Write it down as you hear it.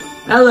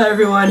Hello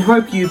everyone,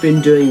 hope you've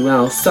been doing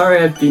well. Sorry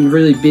I've been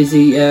really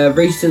busy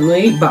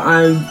recently, but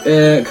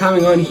I'm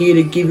coming on here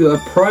to give you a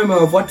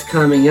promo of what's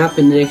coming up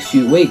in the next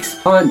few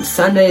weeks. On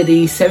Sunday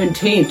the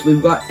 17th,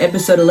 we've got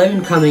episode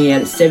 11 coming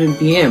out at 7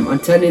 PM.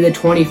 On Sunday the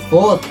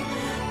 24th,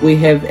 we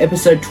have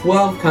episode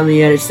 12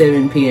 coming out at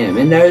 7 PM.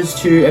 And those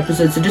two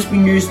episodes will just be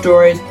news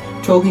stories,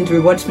 talking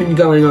through what's been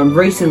going on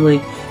recently.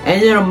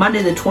 And then on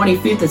Monday the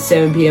 25th at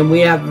 7 PM,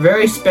 we have a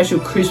very special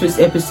Christmas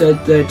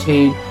episode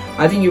 13.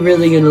 I think you're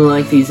really going to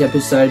like these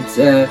episodes.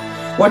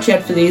 Watch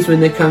out for these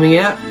when they're coming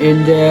out,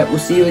 and we'll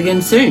see you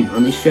again soon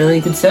on the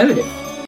Australian Conservative.